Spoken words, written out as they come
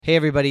Hey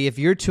everybody, if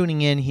you're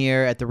tuning in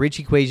here at the Rich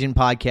Equation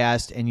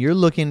podcast and you're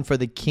looking for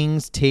the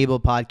King's Table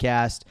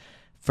podcast,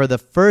 for the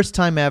first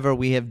time ever,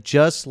 we have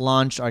just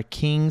launched our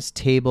King's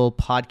Table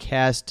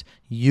podcast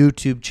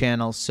YouTube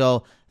channel.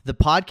 So the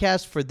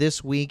podcast for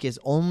this week is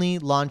only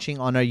launching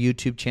on our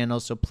YouTube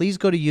channel. So please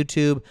go to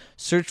YouTube,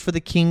 search for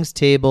the King's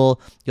Table.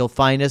 You'll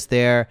find us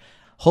there.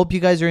 Hope you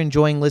guys are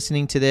enjoying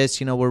listening to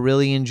this. You know, we're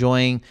really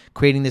enjoying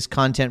creating this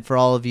content for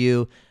all of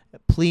you.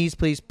 Please,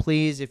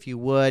 if you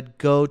would,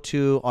 go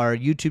to our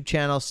YouTube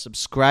channel,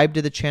 subscribe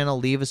to the channel,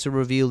 leave us a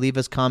review, leave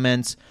us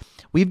comments.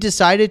 We've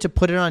decided to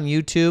put it on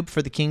YouTube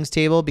for the King's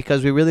Table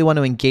because we really want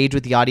to engage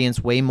with the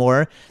audience way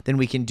more than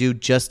we can do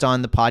just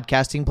on the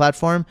podcasting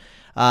platform.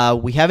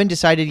 We haven't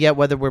decided yet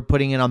whether we're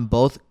putting it on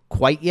both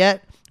quite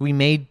yet. We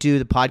may do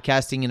the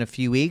podcasting in a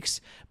few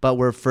weeks, but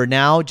we're for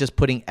now just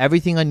putting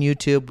everything on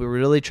YouTube. We're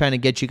really trying to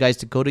get you guys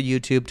to go to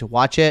YouTube to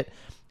watch it.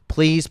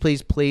 Please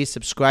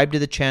subscribe to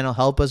the channel.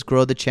 Help us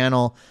grow the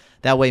channel.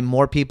 That way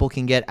more people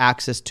can get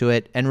access to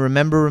it. And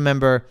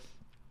remember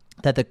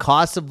that the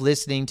cost of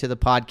listening to the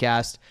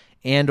podcast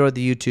and or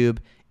the YouTube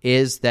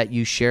is that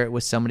you share it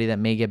with somebody that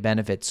may get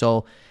benefit.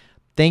 So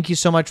thank you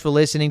so much for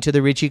listening to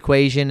the Rich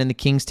Equation and the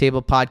King's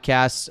Table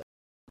podcast.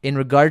 In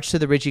regards to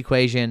the Rich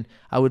Equation,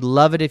 I would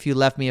love it if you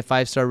left me a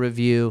 5-star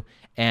review,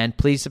 and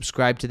please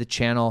subscribe to the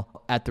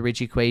channel at the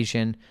Rich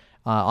Equation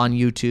on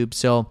YouTube.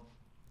 So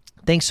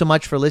thanks so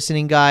much for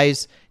listening,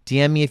 guys.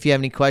 DM me if you have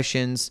any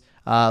questions.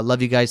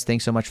 Love you guys.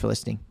 Thanks so much for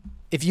listening.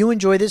 If you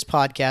enjoy this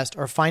podcast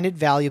or find it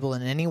valuable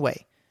in any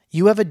way,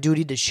 you have a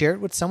duty to share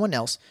it with someone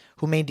else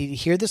who may need to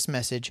hear this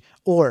message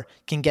or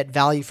can get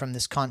value from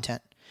this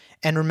content.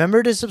 And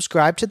remember to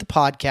subscribe to the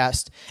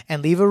podcast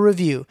and leave a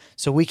review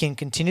so we can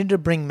continue to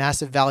bring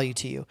massive value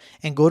to you.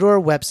 And go to our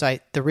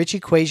website,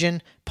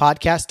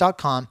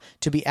 therichequationpodcast.com,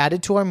 to be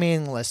added to our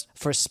mailing list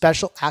for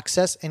special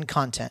access and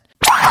content.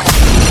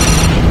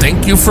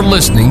 Thank you for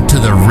listening to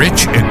the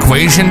Rich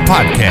Equation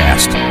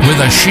Podcast with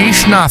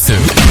Ashish Nathu.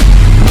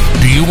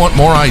 Do you want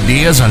more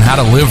ideas on how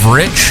to live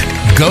rich?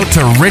 Go to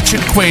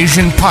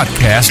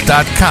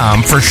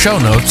richequationpodcast.com for show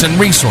notes and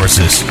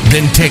resources.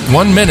 Then take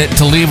 1 minute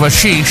to leave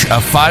Ashish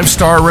a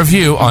 5-star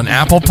review on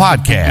Apple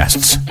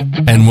Podcasts.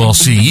 And we'll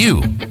see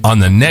you on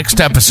the next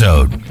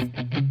episode.